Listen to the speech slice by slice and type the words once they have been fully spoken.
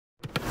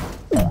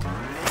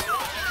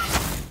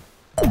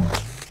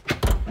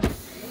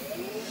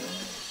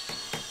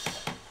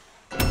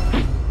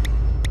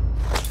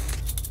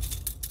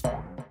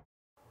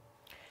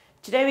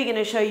Today we're going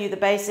to show you the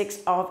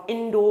basics of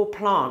indoor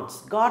plants,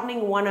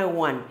 Gardening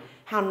 101,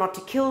 how not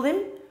to kill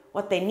them,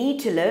 what they need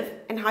to live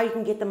and how you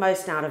can get the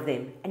most out of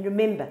them. And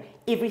remember,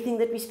 everything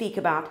that we speak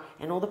about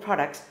and all the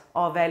products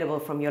are available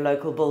from your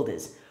local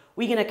builders.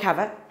 We're going to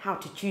cover how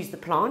to choose the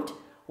plant,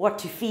 what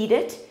to feed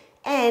it,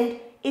 and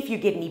if you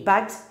get any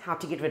bugs, how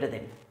to get rid of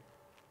them.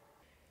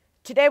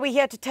 Today we're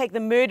here to take the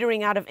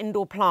murdering out of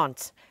indoor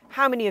plants.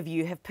 How many of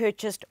you have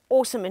purchased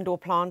awesome indoor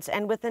plants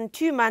and within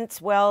 2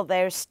 months, well,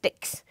 they're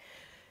sticks?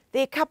 There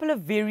are a couple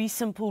of very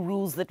simple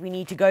rules that we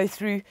need to go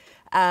through.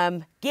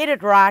 Get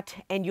it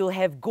right and you'll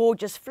have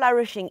gorgeous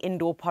flourishing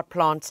indoor pot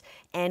plants,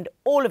 and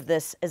all of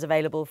this is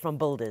available from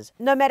builders.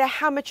 No matter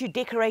how much you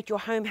decorate your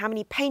home, how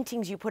many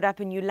paintings you put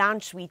up in your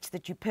lounge suites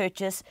that you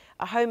purchase,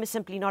 a home is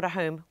simply not a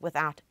home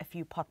without a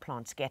few pot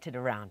plants scattered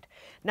around.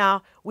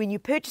 Now, when you're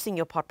purchasing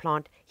your pot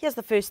plant, here's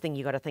the first thing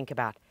you got to think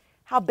about.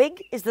 How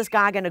big is this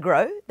guy going to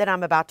grow that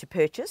I'm about to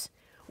purchase?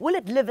 Will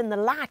it live in the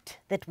light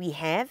that we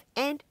have,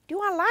 and do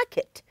I like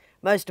it?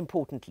 Most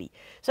importantly.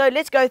 So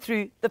let's go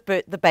through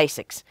the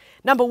basics.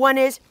 Number one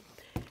is,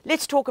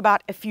 let's talk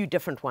about a few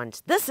different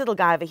ones. This little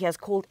guy over here is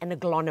called an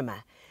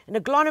aglonema. An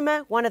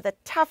aglonema, one of the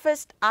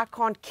toughest, I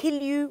can't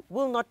kill you,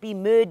 will not be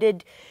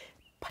murdered,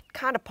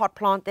 kind of pot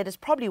plant that is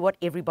probably what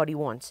everybody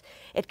wants.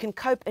 It can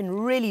cope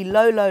in really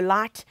low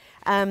light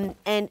and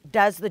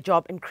does the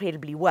job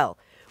incredibly well.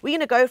 We're going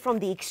to go from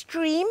the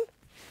extreme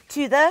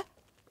to the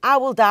I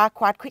will die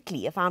quite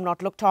quickly if I'm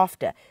not looked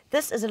after.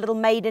 This is a little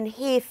maiden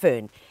hair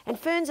fern, and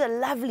ferns are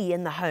lovely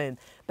in the home,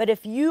 but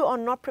if you are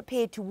not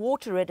prepared to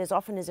water it as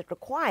often as it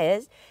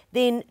requires,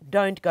 then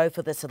don't go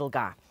for this little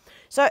guy.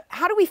 So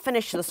how do we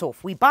finish this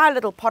off? We buy a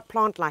little pot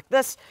plant like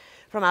this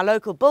from our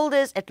local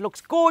builders. It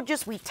looks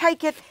gorgeous. We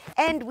take it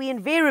and we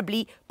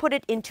invariably put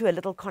it into a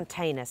little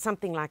container,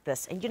 something like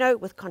this. And you know,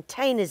 with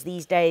containers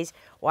these days,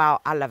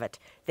 wow, I love it.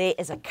 There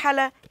is a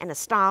color and a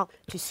style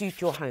to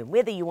suit your home.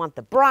 Whether you want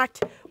the bright,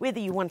 whether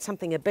you want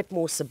something a bit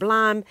more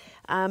sublime,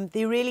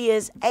 there really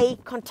is a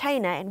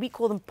container, and we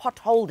call them pot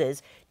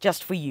holders,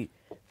 just for you.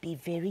 Be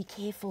very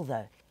careful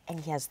though,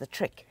 and here's the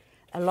trick.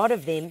 A lot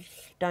of them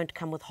don't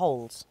come with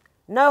holes.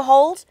 No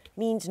holes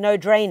means no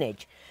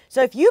drainage.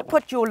 So if you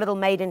put your little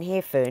maiden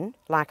hair fern,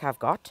 like I've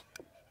got,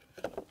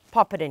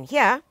 pop it in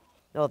here,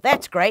 well,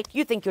 that's great.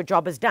 You think your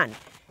job is done.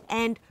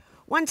 And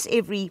once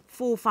every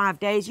 4 or 5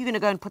 days, you're going to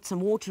go and put some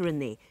water in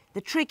there.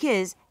 The trick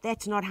is,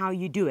 that's not how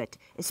you do it,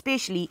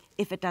 especially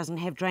if it doesn't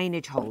have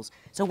drainage holes.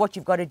 So what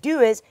you've got to do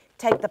is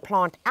take the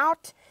plant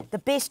out. The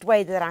best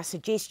way that I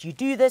suggest you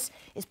do this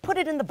is put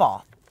it in the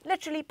bath.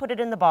 Literally put it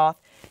in the bath.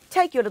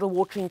 Take your little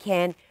watering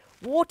can,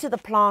 water the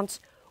plants,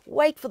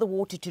 wait for the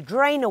water to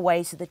drain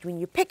away so that when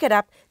you pick it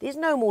up, there's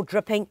no more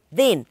dripping.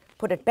 Then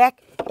put it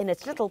back in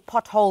its little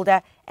pot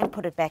holder and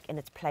put it back in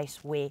its place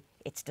where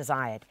it's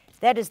desired.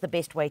 That is the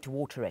best way to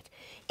water it.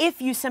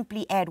 If you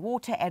simply add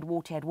water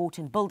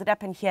and build it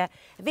up in here,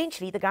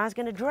 eventually the guy's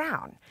going to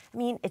drown. I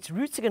mean, its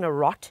roots are going to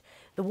rot,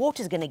 the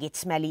water's going to get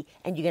smelly,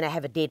 and you're going to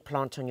have a dead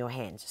plant on your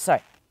hands. So,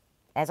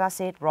 as I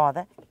said,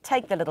 rather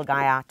take the little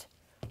guy out,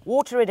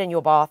 water it in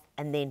your bath,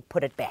 and then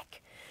put it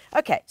back.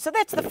 Okay, so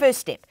that's the first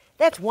step.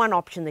 That's one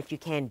option that you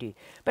can do.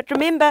 But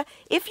remember,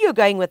 if you're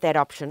going with that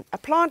option, a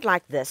plant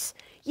like this,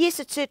 yes,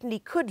 it certainly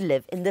could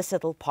live in this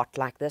little pot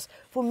like this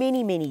for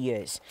many, many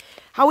years.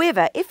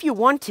 However, if you're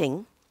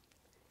wanting,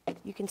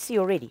 you can see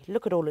already,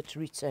 look at all its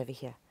roots over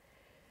here.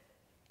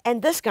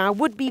 And this guy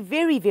would be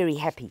very, very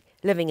happy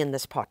living in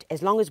this pot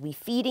as long as we're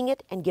feeding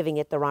it and giving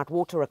it the right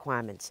water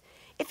requirements.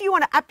 If you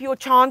want to up your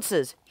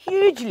chances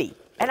hugely,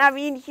 and I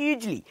mean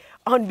hugely,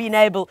 on being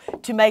able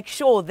to make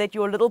sure that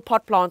your little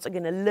pot plants are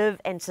going to live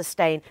and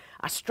sustain,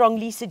 I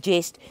strongly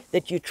suggest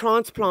that you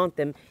transplant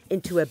them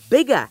into a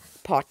bigger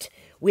pot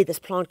where this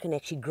plant can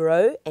actually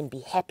grow and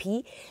be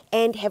happy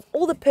and have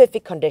all the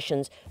perfect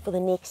conditions for the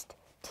next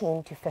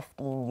 10 to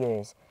 15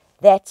 years.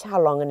 That's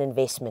how long an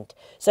investment.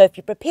 So if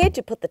you're prepared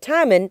to put the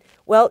time in,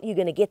 well, you're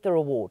going to get the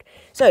reward.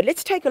 So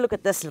let's take a look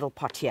at this little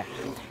pot here.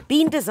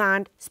 Been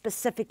designed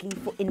specifically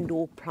for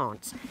indoor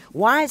plants.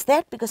 Why is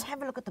that? Because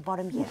have a look at the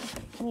bottom here.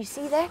 Can you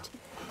see that?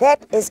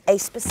 That is a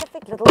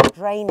specific little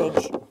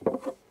drainage,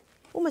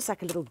 almost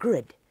like a little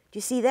grid. Do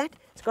you see that?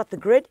 It's got the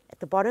grid at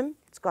the bottom.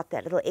 It's got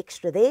that little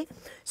extra there.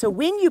 So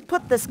when you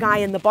put this guy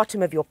in the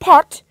bottom of your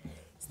pot,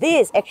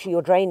 there's actually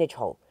your drainage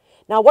hole.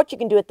 Now what you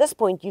can do at this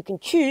point, you can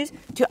choose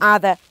to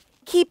either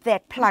keep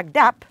that plugged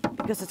up,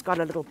 because it's got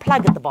a little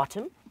plug at the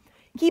bottom,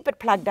 keep it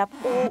plugged up,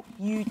 or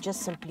you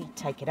just simply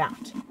take it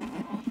out.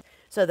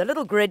 So the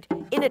little grid,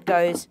 in it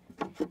goes,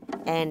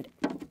 and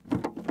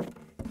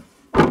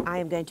I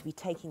am going to be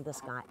taking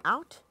this guy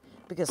out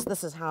because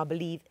this is how I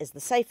believe is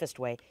the safest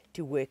way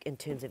to work in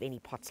terms of any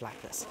pots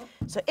like this.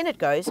 So in it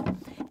goes,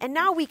 and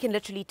now we can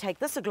literally take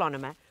this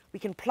aglonema, we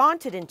can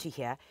plant it into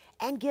here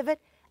and give it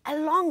a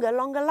longer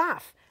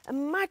life, a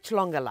much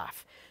longer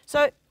life.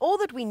 So all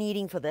that we're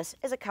needing for this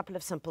is a couple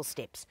of simple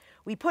steps.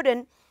 We put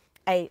in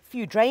a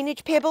few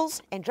drainage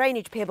pebbles, and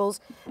drainage pebbles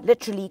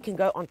literally can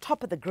go on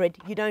top of the grid.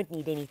 You don't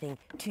need anything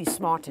too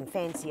smart and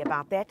fancy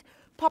about that.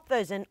 pop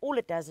those in, all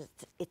it does is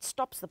it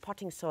stops the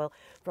potting soil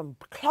from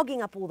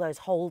clogging up all those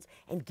holes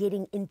and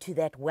getting into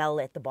that well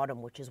at the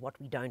bottom, which is what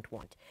we don't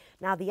want.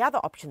 Now, the other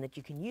option that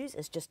you can use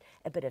is just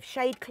a bit of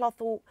shade cloth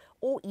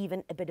or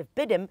even a bit of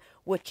bidum,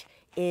 which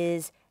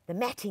is the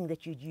matting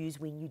that you'd use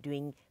when you're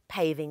doing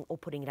paving or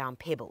putting down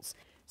pebbles.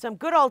 Some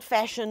good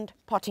old-fashioned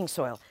potting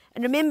soil.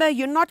 And remember,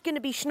 you're not going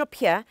to be schnoop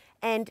here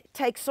and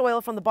take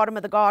soil from the bottom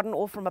of the garden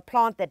or from a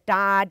plant that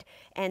died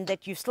and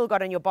that you've still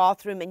got in your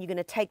bathroom and you're going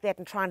to take that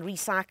and try and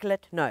recycle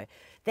it. No,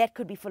 that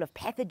could be full of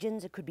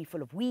pathogens, it could be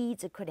full of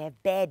weeds, it could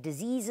have bad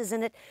diseases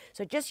in it.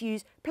 So just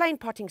use plain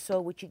potting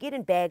soil, which you get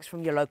in bags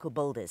from your local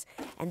builders.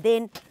 And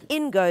then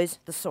in goes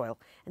the soil.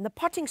 And the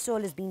potting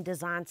soil has been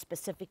designed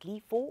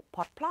specifically for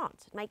pot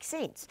plants. It makes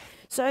sense.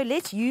 So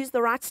let's use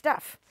the right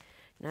stuff.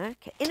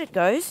 Okay, in it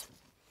goes.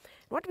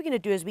 What we're going to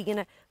do is we're going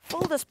to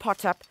fill this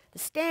pot up, the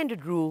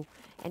standard rule,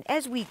 and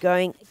as we're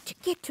going to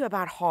get to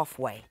about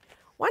halfway.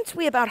 Once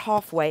we're about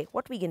halfway,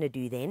 what we're going to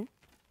do then,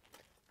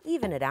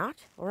 even it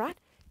out, all right?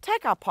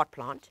 Take our pot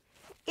plant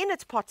in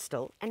its pot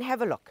still and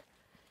have a look.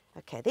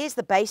 Okay, there's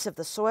the base of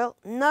the soil.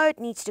 No, it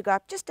needs to go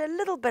up just a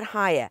little bit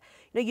higher.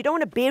 You know, you don't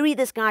want to bury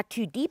this guy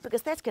too deep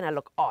because that's going to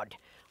look odd,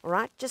 all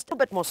right? Just a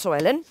bit more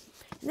soil in,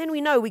 and then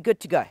we know we're good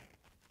to go.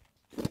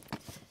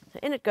 So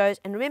in it goes,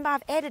 and remember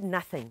I've added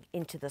nothing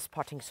into this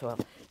potting soil.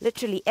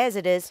 Literally as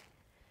it is,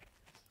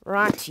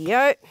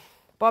 rightio,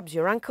 Bob's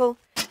your uncle.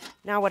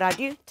 Now what I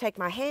do, take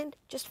my hand,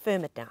 just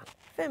firm it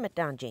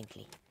down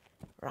gently.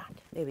 Right,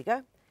 there we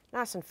go,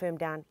 nice and firm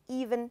down,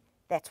 even,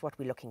 that's what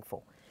we're looking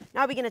for.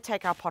 Now we're going to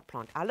take our pot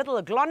plant. Our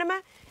little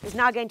aglonema is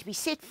now going to be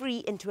set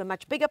free into a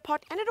much bigger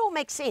pot, and it all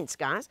makes sense,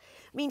 guys.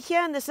 I mean,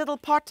 here in this little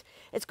pot,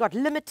 it's got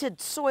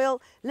limited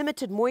soil,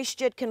 limited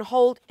moisture it can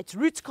hold, its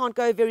roots can't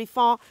go very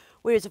far.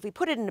 Whereas if we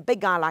put it in a big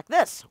guy like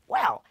this,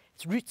 well,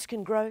 its roots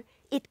can grow,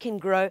 it can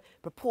grow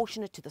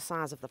proportionate to the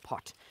size of the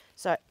pot.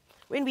 So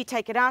when we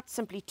take it out,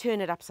 simply turn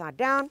it upside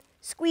down,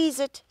 squeeze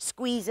it,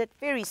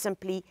 very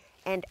simply,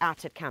 and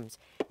out it comes.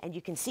 And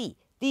you can see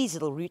these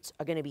little roots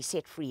are going to be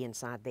set free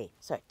inside there.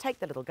 So take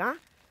the little guy,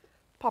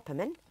 pop him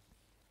in,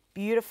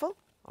 beautiful,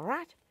 all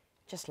right,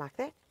 just like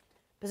that.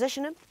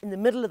 Position him in the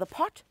middle of the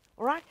pot,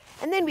 all right,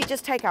 and then we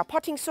just take our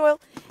potting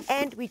soil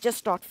and we just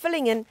start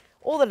filling in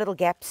all the little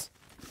gaps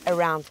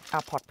around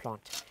our pot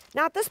plant.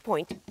 Now at this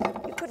point,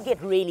 you could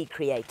get really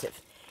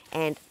creative,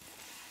 and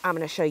I'm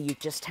going to show you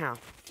just how.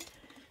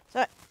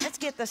 So let's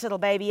get this little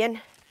baby in,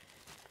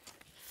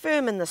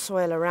 firm in the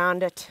soil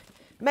around it,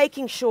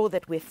 making sure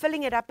that we're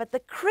filling it up. But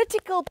the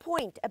critical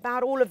point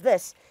about all of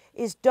this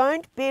is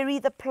don't bury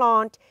the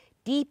plant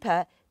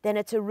deeper than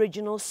its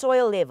original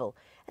soil level.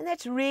 And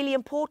that's really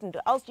important,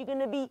 or else you're going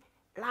to be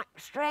like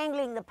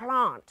strangling the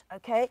plant,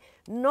 okay?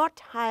 Not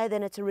higher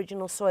than its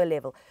original soil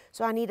level.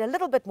 So I need a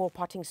little bit more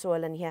potting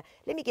soil in here.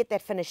 Let me get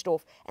that finished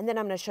off, and then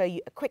I'm going to show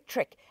you a quick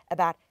trick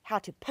about how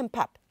to pimp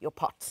up your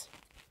pots.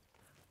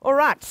 All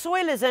right,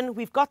 soil is in.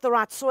 We've got the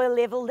right soil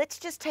level. Let's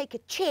just take a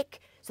check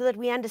so that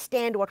we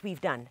understand what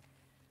we've done.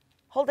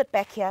 Hold it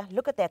back here.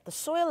 Look at that. The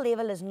soil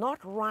level is not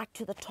right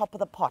to the top of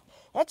the pot.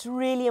 That's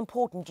really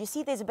important. You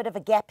see there's a bit of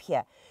a gap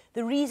here.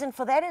 The reason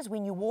for that is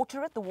when you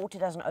water it, the water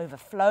doesn't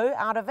overflow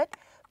out of it.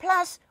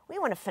 Plus, we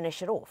want to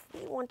finish it off.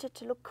 We want it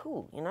to look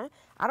cool, you know.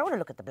 I don't want to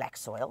look at the black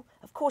soil.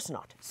 Of course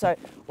not. So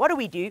what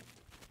do?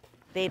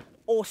 They're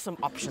awesome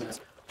options.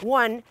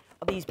 One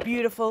of these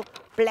beautiful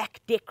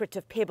black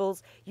decorative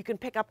pebbles. You can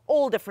pick up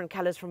all different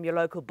colors from your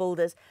local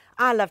builders.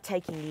 I love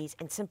taking these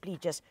and simply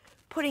just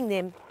putting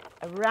them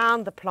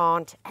around the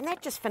plant, and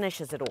that just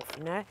finishes it off,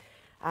 you know.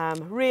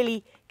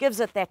 Really gives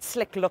it that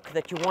slick look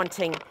that you're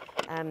wanting,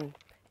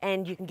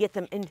 and you can get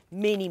them in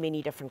many,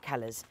 many different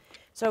colors.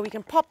 So we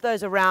can pop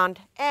those around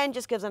and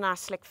just gives a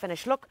nice slick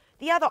finish look.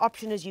 The other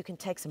option is you can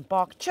take some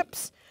bark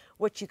chips,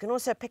 which you can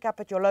also pick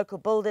up at your local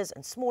builders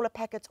in smaller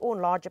packets or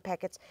in larger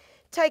packets.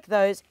 Take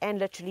those and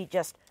literally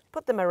just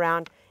put them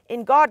around.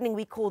 In gardening,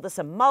 we call this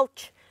a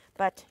mulch,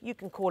 but you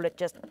can call it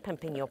just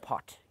pimping your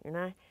pot, you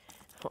know.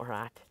 All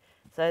right.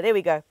 So there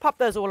we go. Pop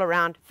those all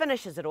around,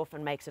 finishes it off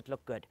and makes it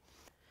look good.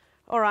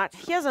 All right,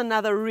 here's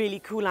another really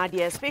cool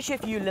idea, especially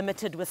if you're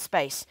limited with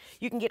space.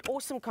 You can get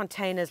awesome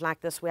containers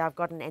like this where I've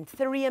got an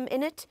anthurium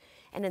in it.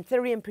 And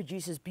anthurium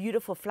produces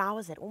beautiful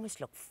flowers that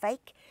almost look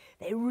fake.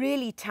 They're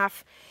really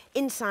tough.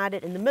 Inside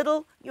it, in the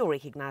middle, you'll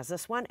recognize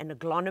this one, an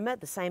aglonema,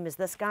 the same as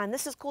this guy. And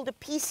this is called a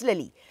peace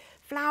lily.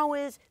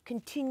 Flowers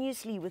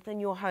continuously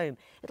within your home.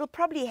 It'll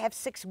probably have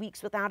 6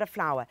 weeks without a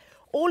flower.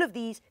 All of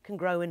these can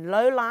grow in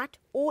low light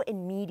or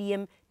in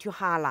medium to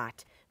high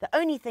light. The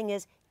only thing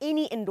is,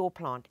 any indoor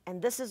plant,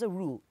 and this is a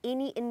rule,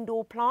 any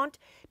indoor plant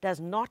does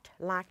not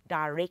like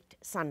direct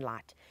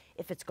sunlight.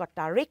 If it's got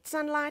direct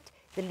sunlight,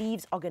 the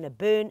leaves are going to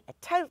burn,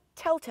 a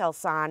telltale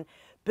sign,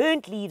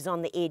 burnt leaves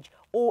on the edge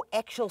or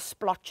actual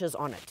splotches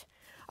on it.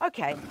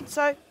 Okay,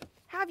 so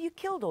how have you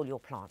killed all your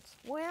plants?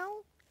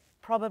 Well,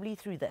 probably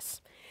through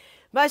this.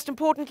 Most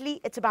importantly,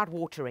 it's about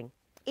watering.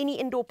 Any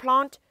indoor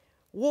plant,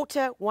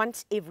 water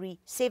once every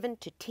 7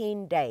 to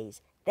 10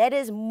 days. That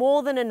is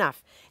more than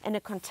enough. In a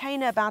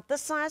container about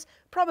this size,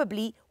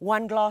 probably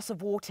 1 glass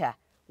of water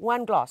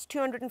 1 glass,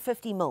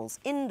 250 mils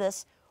in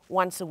this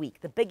once a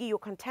week. The bigger your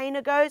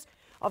container goes,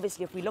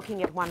 obviously if we're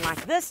looking at one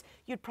like this,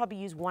 you'd probably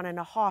use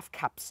 1.5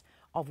 cups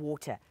of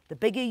water. The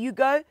bigger you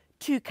go,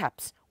 2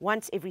 cups,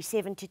 once every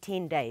 7 to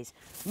 10 days.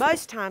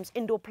 Most times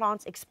indoor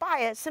plants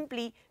expire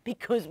simply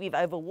because we've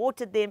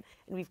overwatered them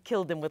and we've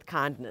killed them with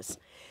kindness.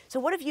 So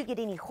what if you get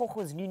any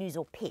hojos, nunus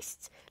or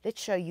pests?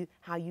 Let's show you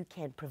how you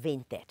can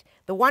prevent that.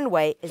 The one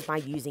way is by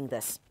using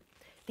this.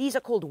 These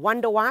are called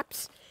Wonder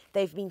Wipes.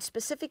 They've been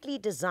specifically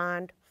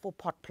designed for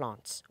pot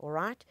plants, all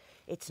right?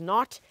 It's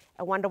not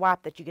a Wonder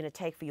Wipe that you're going to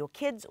take for your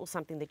kids or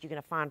something that you're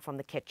going to find from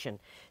the kitchen.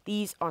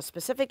 These are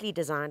specifically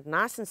designed,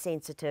 nice and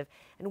sensitive,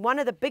 and one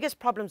of the biggest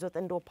problems with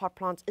indoor pot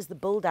plants is the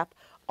buildup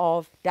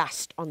of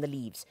dust on the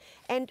leaves.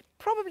 And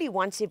probably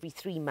once every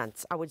 3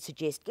 months, I would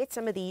suggest get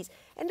some of these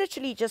and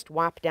literally just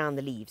wipe down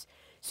the leaves.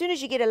 As soon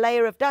as you get a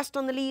layer of dust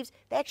on the leaves,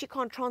 they actually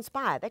can't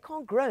transpire, they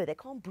can't grow, they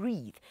can't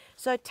breathe.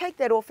 So take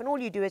that off and all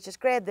you do is just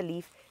grab the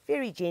leaf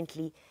very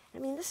gently. I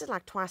mean, this is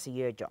like twice a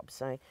year job,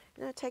 so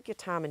take your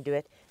time and do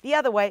it. The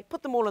other way,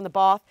 put them all in the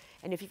bath,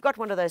 and if you've got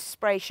one of those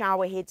spray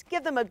shower heads,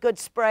 give them a good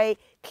spray,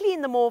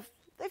 clean them off,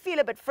 they feel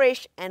a bit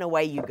fresh, and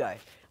away you go.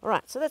 All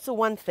right, so that's the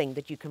one thing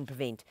that you can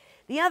prevent.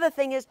 The other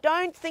thing is,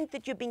 don't think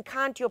that you've been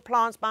kind to your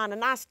plants by on a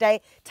nice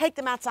day, take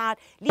them outside,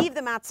 leave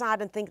them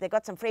outside and think they've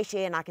got some fresh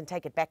air and I can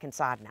take it back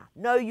inside now.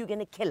 No, you're going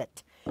to kill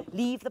it.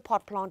 Leave the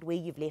pot plant where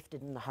you've left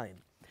it in the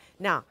home.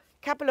 Now,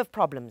 couple of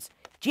problems.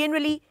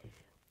 Generally,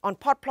 on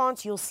pot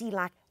plants, you'll see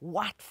like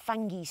white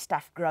fungi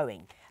stuff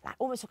growing, like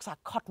almost looks like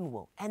cotton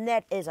wool. And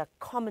that is a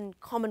common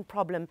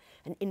problem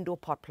in indoor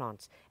pot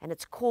plants. And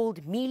it's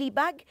called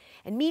mealybug.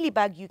 And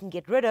mealybug you can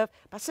get rid of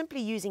by simply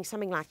using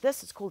something like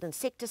this. It's called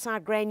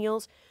insecticide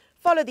granules.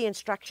 Follow the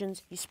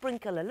instructions. You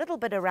sprinkle a little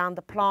bit around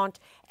the plant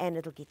and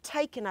it'll get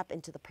taken up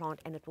into the plant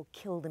and it will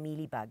kill the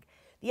mealybug.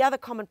 The other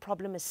common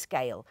problem is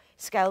scale.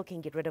 Scale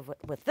can get rid of it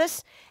with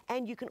this,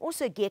 and you can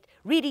also get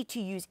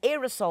ready-to-use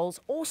aerosols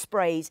or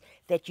sprays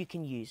that you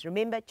can use.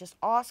 Remember, just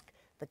ask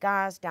the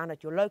guys down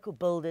at your local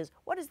builders,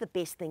 what is the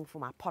best thing for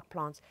my pot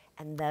plants,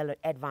 and they'll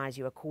advise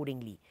you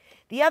accordingly.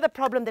 The other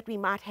problem that we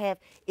might have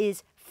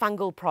is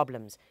fungal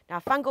problems. Now,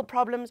 fungal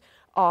problems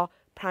are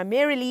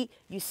primarily,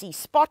 you see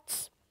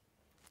spots,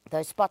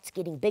 those spots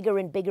getting bigger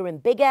and bigger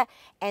and bigger,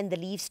 and the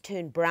leaves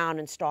turn brown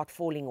and start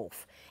falling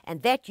off.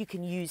 And that you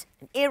can use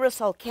an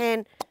aerosol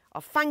can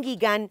of fungi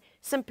gun,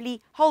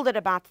 simply hold it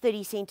about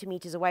 30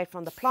 centimeters away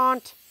from the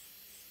plant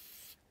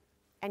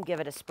and give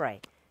it a spray.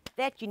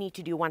 That you need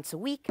to do once a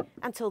week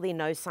until there are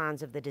no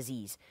signs of the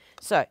disease.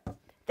 So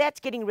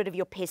that's getting rid of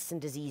your pests and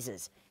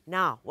diseases.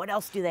 Now, what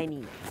else do they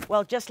need?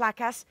 Well, just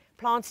like us,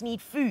 plants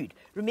need food.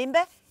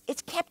 Remember,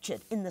 it's captured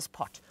in this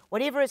pot.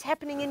 Whatever is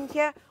happening in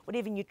here,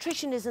 whatever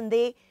nutrition is in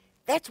there,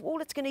 that's all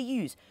it's going to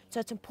use.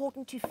 So it's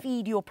important to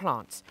feed your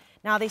plants.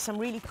 Now, there's some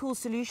really cool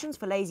solutions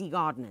for lazy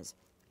gardeners.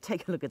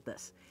 Take a look at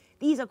this.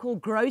 These are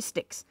called grow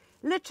sticks.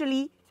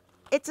 Literally,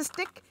 it's a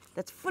stick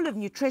that's full of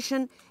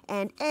nutrition,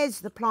 and as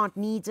the plant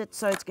needs it,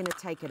 so it's going to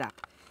take it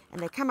up.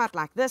 And they come out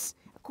like this.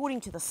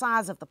 According to the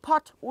size of the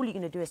pot, all you're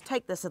going to do is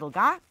take this little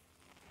guy,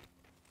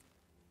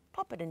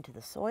 pop it into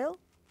the soil,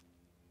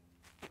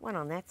 one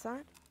on that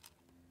side,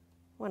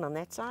 one on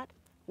that side.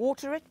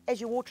 Water it.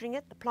 As you're watering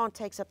it, the plant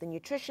takes up the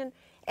nutrition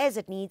as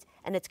it needs,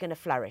 and it's going to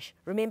flourish.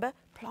 Remember,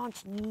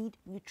 plants need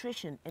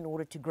nutrition in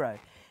order to grow.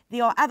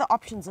 There are other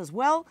options as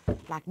well,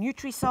 like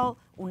Nutrisol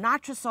or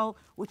Nitrosol,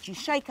 which you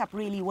shake up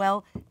really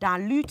well,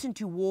 dilute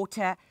into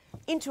water,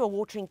 into a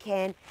watering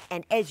can,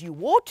 and as you're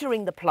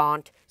watering the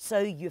plant, so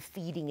you're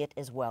feeding it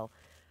as well.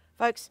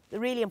 Folks, the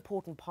really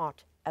important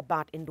part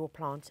about indoor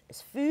plants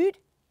is food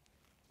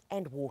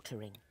and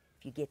watering.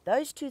 If you get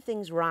those two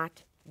things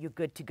right, you're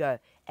good to go,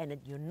 and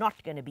you're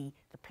not going to be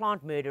the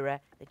plant murderer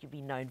that you've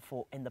been known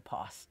for in the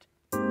past.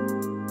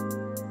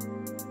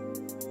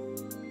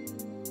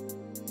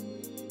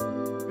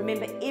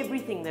 Remember,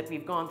 everything that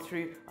we've gone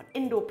through on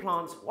indoor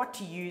plants, what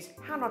to use,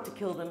 how not to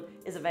kill them,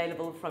 is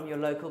available from your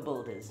local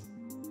builders.